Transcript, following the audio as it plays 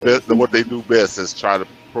what they do best is try to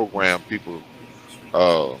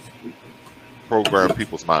uh, program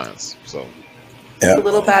people's minds. So, Yeah. A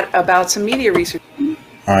little bit about some media research.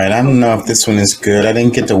 All right, I don't know if this one is good. I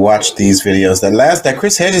didn't get to watch these videos. That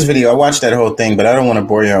Chris Hedges video, I watched that whole thing, but I don't want to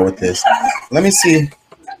bore you out with this. Let me see.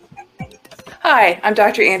 Hi, I'm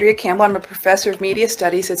Dr. Andrea Campbell. I'm a professor of media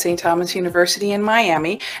studies at St. Thomas University in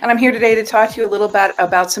Miami, and I'm here today to talk to you a little bit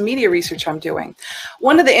about some media research I'm doing.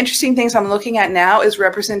 One of the interesting things I'm looking at now is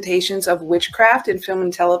representations of witchcraft in film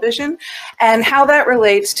and television and how that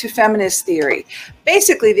relates to feminist theory.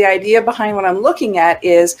 Basically, the idea behind what I'm looking at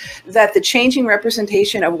is that the changing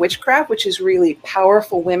representation of witchcraft, which is really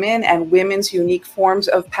powerful women and women's unique forms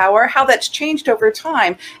of power, how that's changed over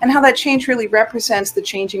time and how that change really represents the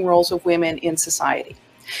changing roles of women in society.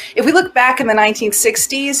 If we look back in the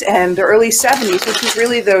 1960s and the early 70s, which was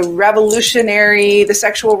really the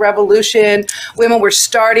sexual revolution, women were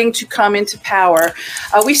starting to come into power.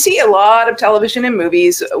 We see a lot of television and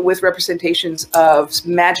movies with representations of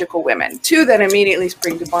magical women. Two that immediately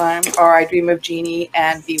spring to mind are I Dream of Jeannie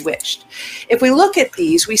and Bewitched. If we look at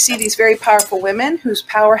these, we see these very powerful women whose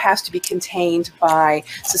power has to be contained by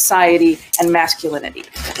society and masculinity.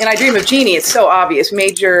 In I Dream of Jeannie, it's so obvious.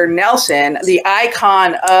 Major Nelson, the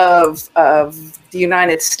icon of the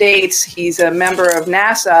United States, he's a member of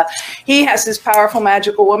NASA. He has this powerful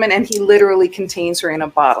magical woman and he literally contains her in a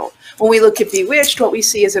bottle. When we look at Bewitched, what we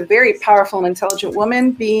see is a very powerful and intelligent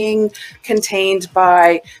woman being contained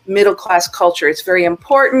by middle-class culture. It's very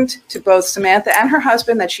important to both Samantha and her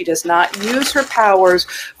husband that she does not use her powers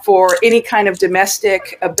for any kind of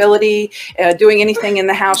domestic ability, doing anything in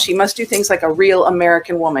the house. She must do things like a real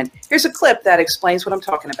American woman. Here's a clip that explains what I'm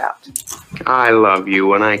talking about. I love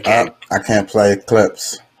you and I can't. I can't play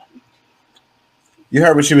clips. You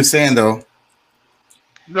heard what she was saying, though.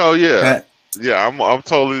 no, yeah, yeah, I'm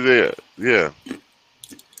totally there. Yeah.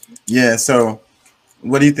 Yeah. So,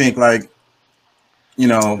 what do you think? Like, you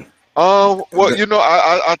know, Well,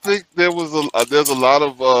 I think there's a lot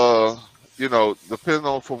of depending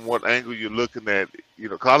on from what angle you're looking at,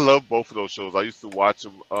 'cause I love both of those shows. I used to watch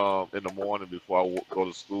them in the morning before I go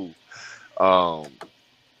to school. Um,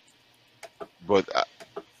 but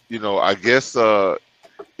I guess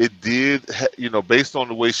it did, based on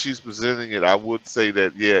the way she's presenting it, I would say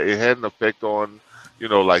that yeah, it had an effect on,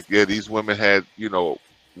 these women had,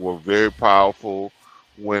 were very powerful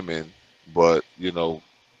women, but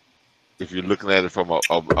if you're looking at it from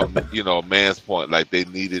a man's point, like they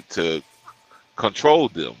needed to control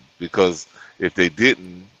them because if they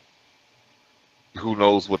didn't, who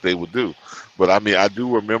knows what they would do. But I mean, I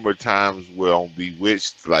do remember times where on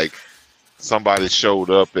Bewitched, like somebody showed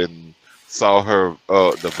up and saw her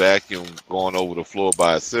the vacuum going over the floor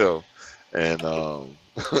by itself, and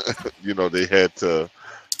they had to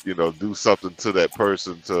do something to that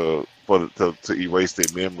person to erase their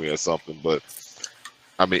memory or something. But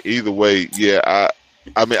I mean, either way, yeah,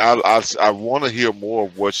 I want to hear more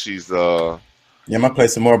of what she's yeah, I'm gonna play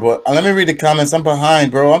some more, but let me read the comments. I'm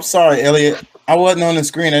behind, bro. I'm sorry, Elliot. I wasn't on the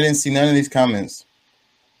screen. I didn't see none of these comments.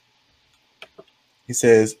 He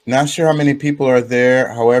says, not sure how many people are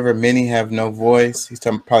there. However, many have no voice. He's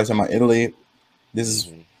probably talking about Italy. This is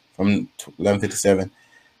from 1157.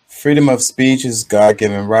 Freedom of speech is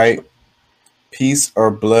God-given right. Peace or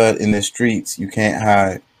blood in the streets. You can't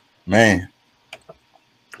hide. Man.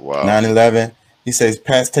 Wow. 9/11. He says,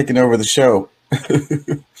 Pat's taking over the show.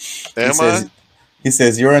 He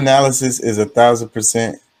says, your analysis is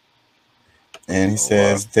 1,000%. And he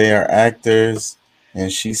says, they are actors.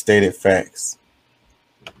 And she stated facts.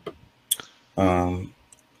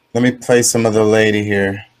 Let me play some of the lady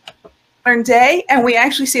here. Modern day, and we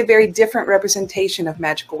actually see a very different representation of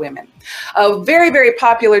magical women. A very, very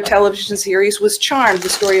popular television series was Charmed, the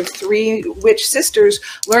story of three witch sisters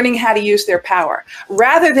learning how to use their power.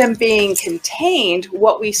 Rather than being contained,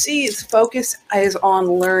 what we see is focus is on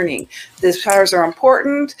learning. These powers are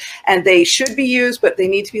important and they should be used, but they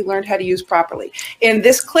need to be learned how to use properly. In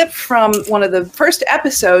this clip from one of the first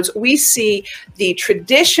episodes, we see the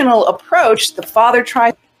traditional approach. The father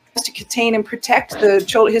tries to contain and protect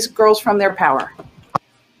his girls from their power.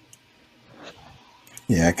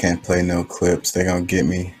 Yeah, I can't play no clips. They're gonna get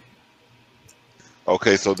me.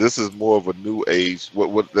 Okay, so this is more of a new age.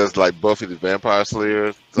 What that's like Buffy the Vampire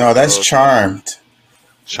Slayer? No, that's Charmed.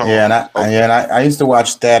 Charmed. Yeah, and I used to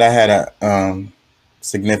watch that. I had a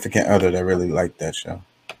significant other that really liked that show.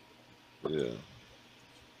 Yeah.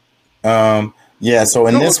 Yeah, so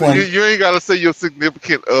in this one, you ain't gotta say your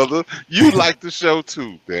significant other. You like the show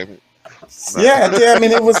too, damn it. Yeah, I mean,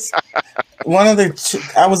 it was one of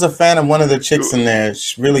the. I was a fan of one of the chicks in there.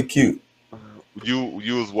 She's really cute. You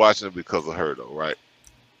was watching it because of her though, right?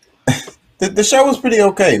 The show was pretty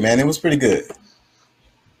okay, man. It was pretty good.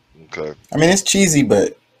 Okay. I mean, it's cheesy,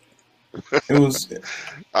 but it was.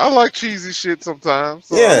 I like cheesy shit sometimes.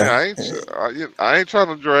 So I mean, Yeah, I ain't trying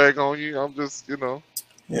to drag on you. I'm just, yeah.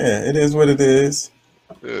 It is what it is.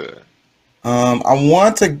 yeah. I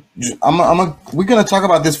want to. We're gonna talk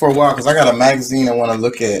about this for a while because I got a magazine I want to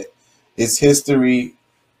look at. It's history,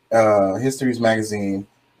 History's magazine,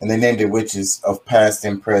 and they named it Witches of Past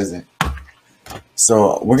and Present.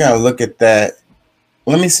 So we're gonna look at that.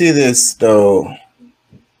 Let me see this though.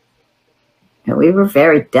 And we were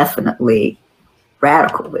very definitely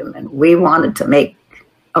radical women. We wanted to make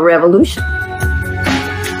a revolution.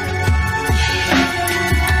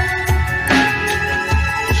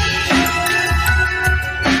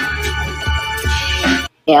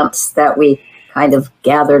 Amps that we kind of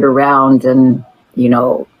gathered around and, in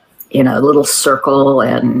a little circle.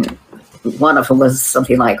 And one of them was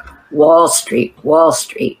something like, Wall Street,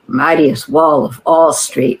 mightiest wall of all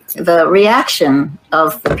street. The reaction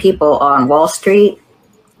of the people on Wall Street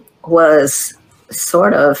was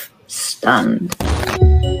sort of stunned.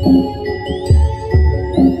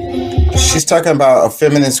 She's talking about a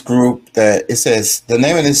feminist group that it says the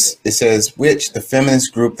name of this. It says Witch, the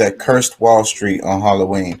feminist group that cursed Wall Street on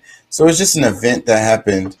Halloween. So it's just an event that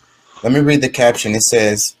happened. Let me read the caption. It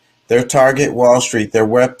says their target Wall Street, their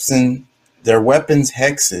weapons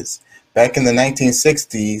hexes. Back in the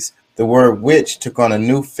 1960s, the word witch took on a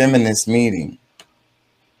new feminist meaning.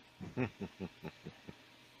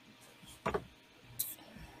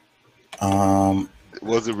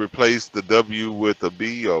 Was it replaced the W with a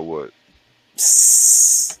B or what?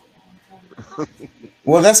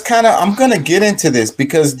 Well, that's kind of, I'm going to get into this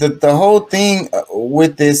because the whole thing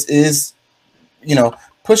with this is,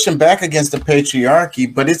 pushing back against the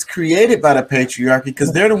patriarchy, but it's created by the patriarchy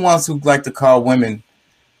because they're the ones who like to call women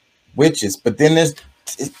witches. But then there's,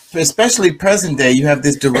 especially present day, you have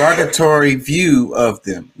this derogatory view of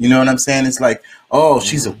them. You know what I'm saying? It's like, oh,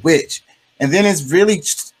 she's a witch. And then it's really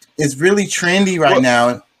trendy right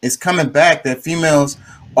now. It's coming back that females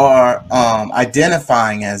are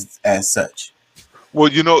identifying as such. Well,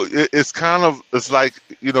 it's like,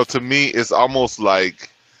 to me, it's almost like,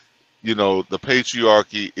 the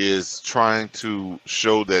patriarchy is trying to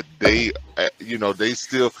show that they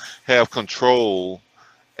still have control.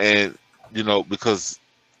 And, because,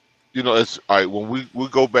 it's all right. When we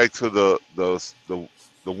go back to the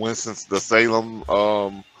the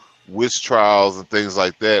Salem witch trials and things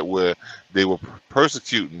like that, where they were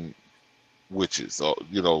persecuting witches, or,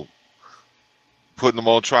 putting them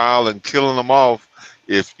on trial and killing them off.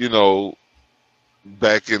 If,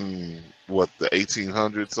 back in the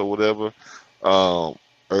 1800s or whatever, I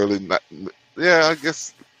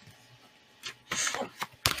guess,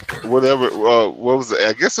 whatever, what was it?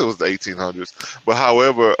 I guess it was the 1800s. But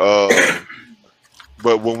however,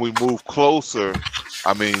 but when we move closer,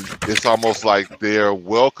 I mean, it's almost like they're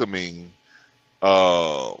welcoming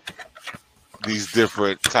these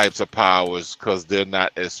different types of powers because they're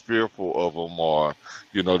not as fearful of them, or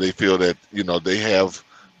they feel that they have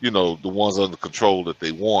the ones under control that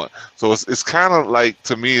they want. So it's kind of like,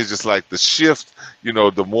 to me, it's just like the shift.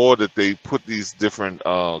 The more that they put these different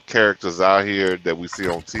characters out here that we see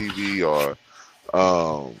on TV, or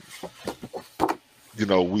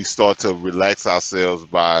we start to relax ourselves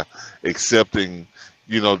by accepting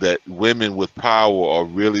that women with power are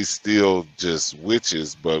really still just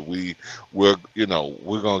witches, but we're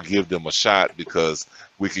gonna give them a shot because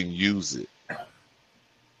we can use it,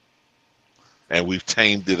 and we've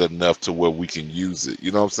tamed it enough to where we can use it.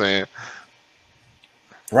 You know what I'm saying?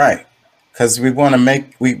 Right, because we want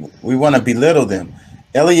to belittle them.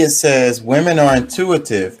 Elliot says women are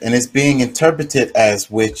intuitive, and it's being interpreted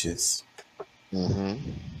as witches. Mm-hmm.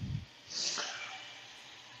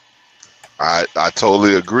 I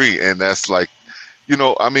totally agree. And that's like,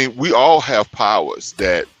 I mean, we all have powers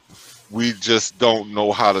that we just don't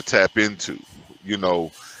know how to tap into,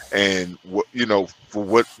 and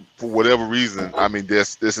for whatever reason, I mean,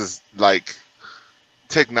 this is like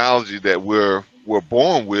technology that we're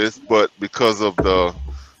born with, but because of the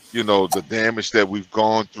damage that we've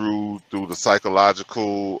gone through the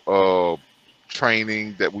psychological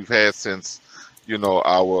training that we've had since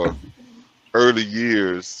our early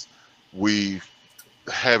years, we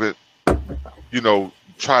haven't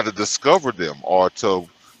tried to discover them, or to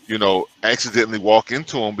accidentally walk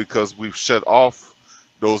into them, because we've shut off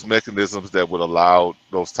those mechanisms that would allow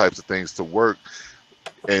those types of things to work.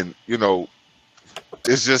 And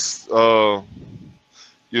it's just we're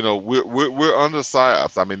under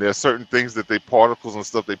psyops. I mean, there's certain things that particles and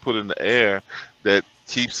stuff they put in the air that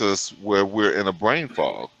keeps us where we're in a brain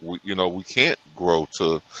fog. We can't grow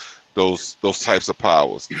to those types of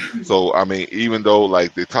powers. So I mean, even though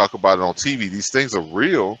like they talk about it on TV, these things are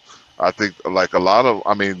real. I think like a lot of,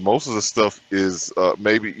 I mean, most of the stuff is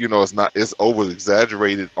maybe, you know, it's over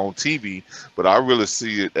exaggerated on TV, but I really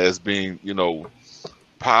see it as being, you know,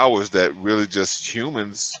 powers that really just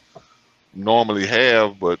humans normally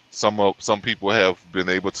have, but some people have been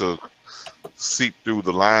able to seep through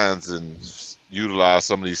the lines and utilize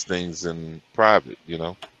some of these things in private, you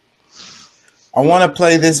know. I want to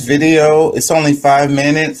play this video. It's only 5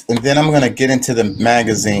 minutes, and then I'm going to get into the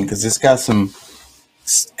magazine because it's got some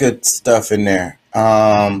good stuff in there.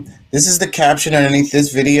 This is the caption underneath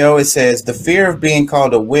this video. It says, "The fear of being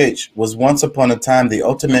called a witch was once upon a time the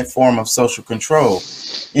ultimate form of social control.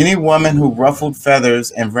 Any woman who ruffled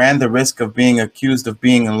feathers and ran the risk of being accused of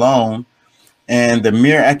being alone, and the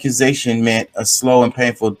mere accusation meant a slow and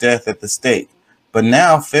painful death at the stake. But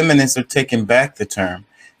now feminists are taking back the term.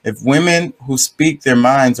 If women who speak their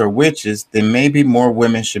minds are witches, then maybe more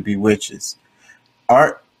women should be witches.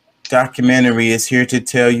 Art documentary is here to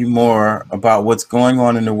tell you more about what's going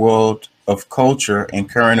on in the world of culture and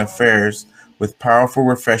current affairs with powerful,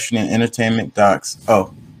 refreshing, and entertainment docs."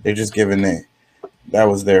 Oh, they're just giving it. That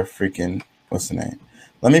was their freaking, what's the name?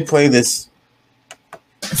 Let me play this.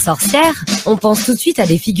 Sorcière, on pense tout de suite à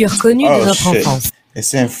des figures connues de notre enfance.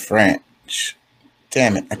 It's in French.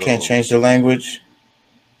 Damn it, I can't change the language.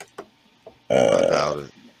 I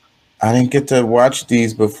didn't get to watch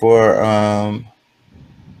these before.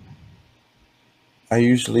 I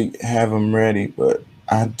usually have them ready, but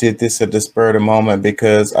I did this at the spur of the moment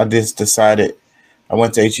because I just decided. I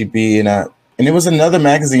went to HEB and it was another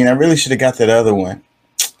magazine. I really should have got that other one.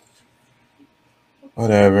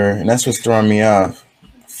 Whatever, and that's what's throwing me off.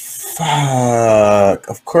 Fuck.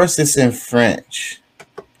 Of course it's in French.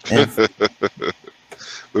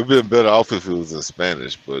 We've been better off if it was in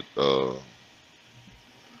Spanish, but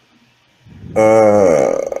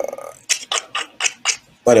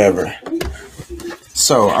whatever.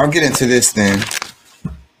 So I'll get into this then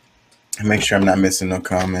and make sure I'm not missing no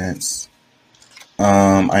comments.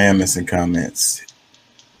 I am missing comments.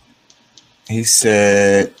 He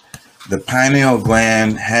said the pineal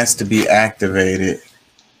gland has to be activated.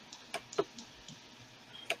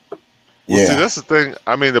 Well, see, that's the thing.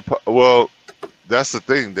 I mean, that's the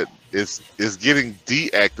thing that is getting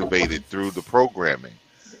deactivated through the programming.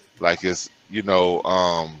 Like it's, you know,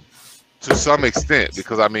 to some extent,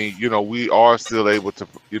 because I mean, you know, we are still able to,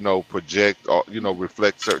 you know, project or, you know,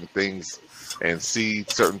 reflect certain things and see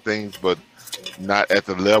certain things, but not at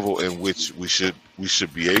the level in which we should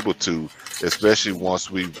be able to, especially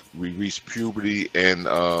once we reach puberty and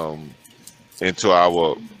into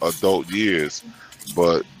our adult years.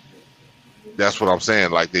 But that's what I'm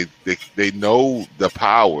saying. Like they know the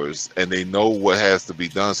powers and they know what has to be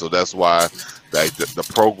done. So that's why like the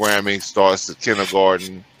programming starts at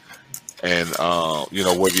kindergarten, and you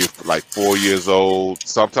know, whether you're like 4 years old,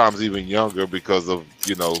 sometimes even younger, because of,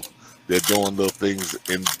 you know, they're doing little things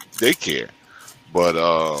in daycare. But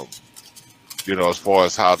you know, as far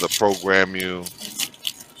as how to program you,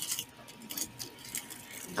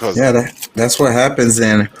 because that's what happens.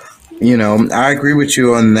 And you know, I agree with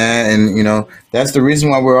you on that. And you know, that's the reason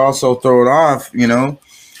why we're all so thrown off. You know,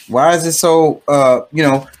 why is it so? You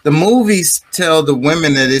know, the movies tell the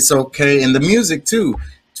women that it's okay, and the music too,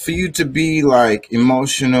 for you to be like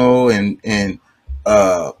emotional and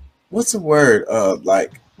what's the word?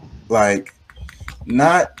 Like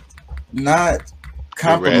not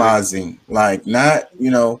compromising, like not, you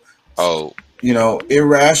know,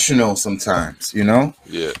 irrational sometimes, you know?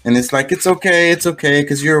 Yeah. And it's like, it's okay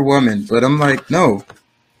because you're a woman. But I'm like, no.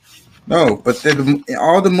 But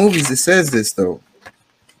all the movies, it says this though.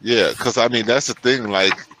 Yeah, because I mean, that's the thing.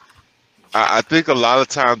 Like, I think a lot of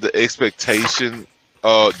times the expectation,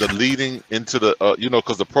 the leading into the, you know,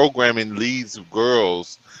 because the programming leads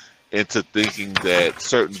girls into thinking that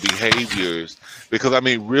certain behaviors, because I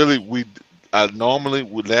mean, really,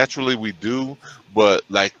 naturally we do, but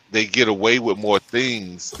like they get away with more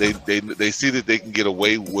things. They see that they can get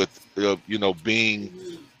away with, you know, being,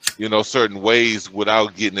 you know, certain ways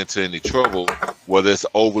without getting into any trouble. Whether it's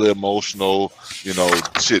overly emotional, you know,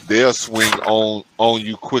 shit, they'll swing on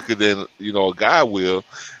you quicker than, you know, a guy will.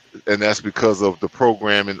 And that's because of the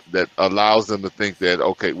programming that allows them to think that,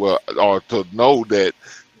 okay, well, or to know that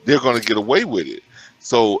they're going to get away with it.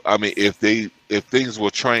 So, I mean, if they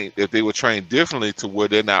were trained differently to where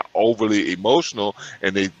they're not overly emotional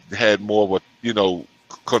and they had more of a, you know,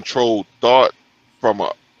 controlled thought from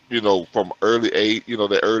early age, you know,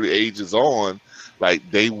 the early ages on, like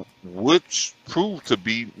they would prove to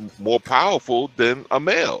be more powerful than a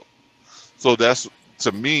male. So that's,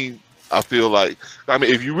 to me, I feel like, I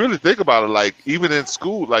mean, if you really think about it, like even in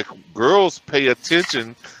school, like girls pay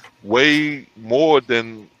attention way more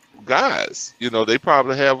than guys. You know, they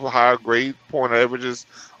probably have higher grade point averages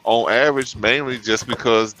on average, mainly just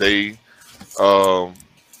because they, um,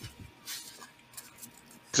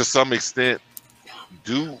 to some extent,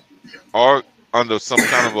 do are under some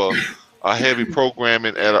kind of a heavy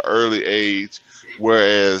programming at an early age,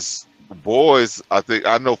 whereas boys,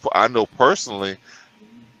 I know personally,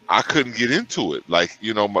 I couldn't get into it. Like,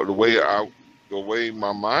 you know, the way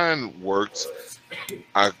my mind works,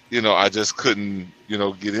 I just couldn't,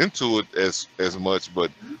 get into it as much.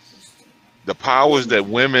 But the powers that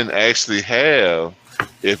women actually have,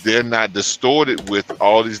 if they're not distorted with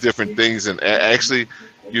all these different things, and actually,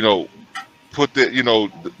 you know, put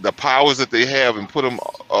the powers that they have and put them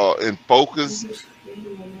in focus,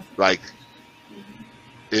 like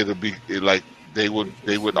like they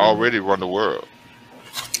would already run the world.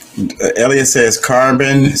 Elliot says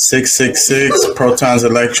carbon 666, protons,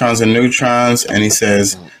 electrons, and neutrons, and he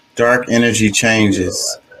says dark energy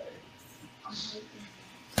changes.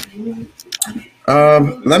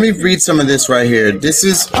 Let me read some of this right here. This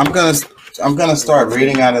is I'm gonna start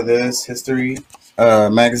reading out of this history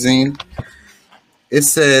magazine. It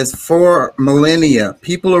says, for millennia,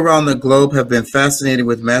 people around the globe have been fascinated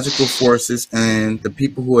with magical forces and the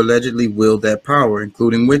people who allegedly wield that power,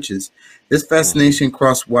 including witches. This fascination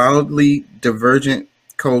crossed wildly divergent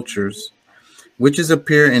cultures. Witches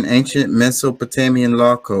appear in ancient Mesopotamian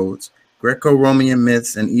law codes, Greco-Roman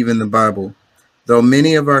myths, and even the Bible. Though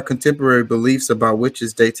many of our contemporary beliefs about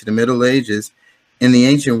witches date to the Middle Ages, in the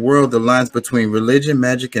ancient world, the lines between religion,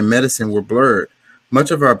 magic, and medicine were blurred. Much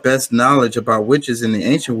of our best knowledge about witches in the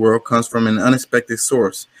ancient world comes from an unexpected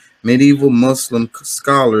source: medieval Muslim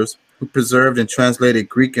scholars who preserved and translated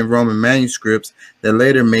Greek and Roman manuscripts that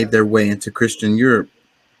later made their way into Christian Europe.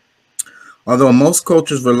 Although most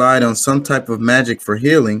cultures relied on some type of magic for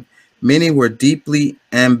healing, many were deeply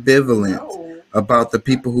ambivalent about the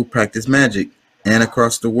people who practiced magic. And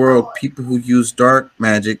across the world, people who use dark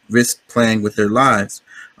magic risked playing with their lives.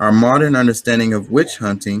 Our modern understanding of witch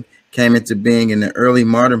hunting came into being in the early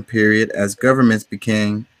modern period as governments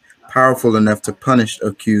became powerful enough to punish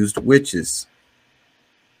accused witches.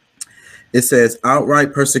 It says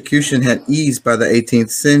outright persecution had eased by the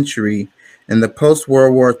 18th century, and the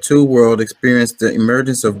post-World War II world experienced the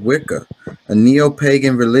emergence of Wicca, a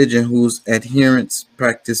neo-pagan religion whose adherents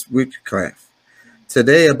practiced witchcraft.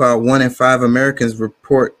 Today, about 1 in 5 Americans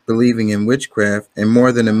report believing in witchcraft, and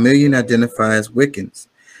more than 1 million identify as Wiccans.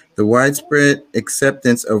 The widespread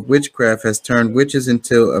acceptance of witchcraft has turned witches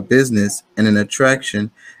into a business and an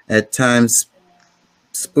attraction, at times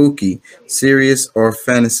spooky, serious, or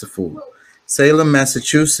fanciful. Salem,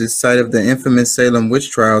 Massachusetts, site of the infamous Salem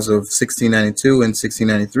witch trials of 1692 and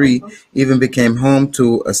 1693, even became home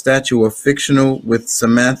to a statue of fictional with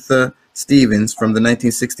Samantha Stevens from the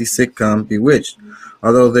 1960 sitcom Bewitched.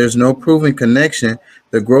 Although there's no proven connection,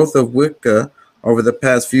 the growth of Wicca over the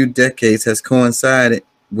past few decades has coincided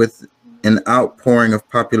with an outpouring of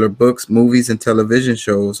popular books, movies, and television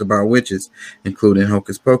shows about witches, including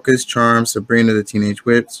Hocus Pocus, Charms, Sabrina the Teenage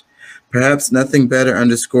Witch. Perhaps nothing better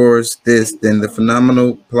underscores this than the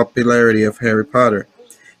phenomenal popularity of Harry Potter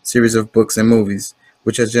series of books and movies,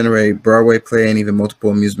 which has generated Broadway play and even multiple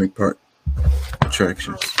amusement park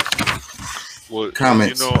attractions. Well,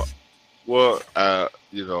 Comments. I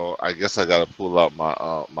guess I gotta pull out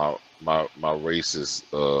my racist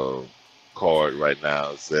card right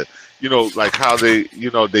now. Is that like how they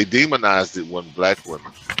demonized it when black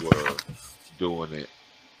women were doing it,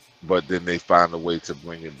 but then they find a way to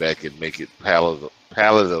bring it back and make it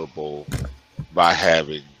palatable by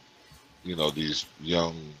having these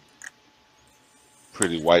young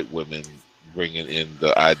pretty white women bringing in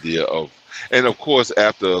the idea of, and of course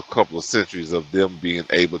after a couple of centuries of them being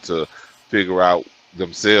able to figure out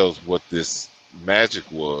themselves what this magic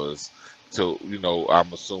was. So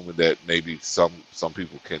I'm assuming that maybe some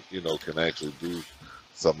people can actually do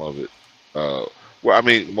some of it. Well, I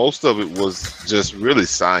mean, most of it was just really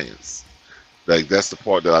science. Like that's the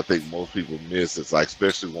part that I think most people miss. It's like,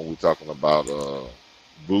 especially when we're talking about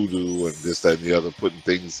voodoo and this, that, and the other, putting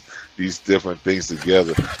these different things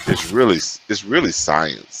together. It's really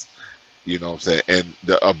science. You know what I'm saying? And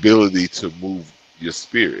the ability to move your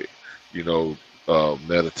spirit.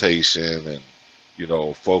 Meditation and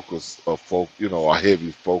focus, a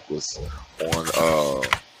heavy focus on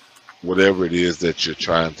whatever it is that you're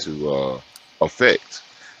trying to affect.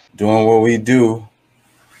 Doing what we do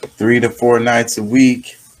 3 to 4 nights a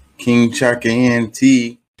week. King Chaka ENT.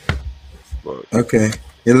 Okay.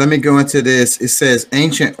 Yeah, let me go into this. It says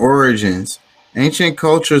ancient origins. Ancient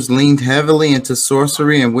cultures leaned heavily into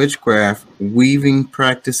sorcery and witchcraft, weaving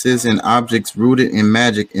practices and objects rooted in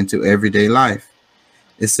magic into everyday life.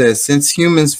 It says, since humans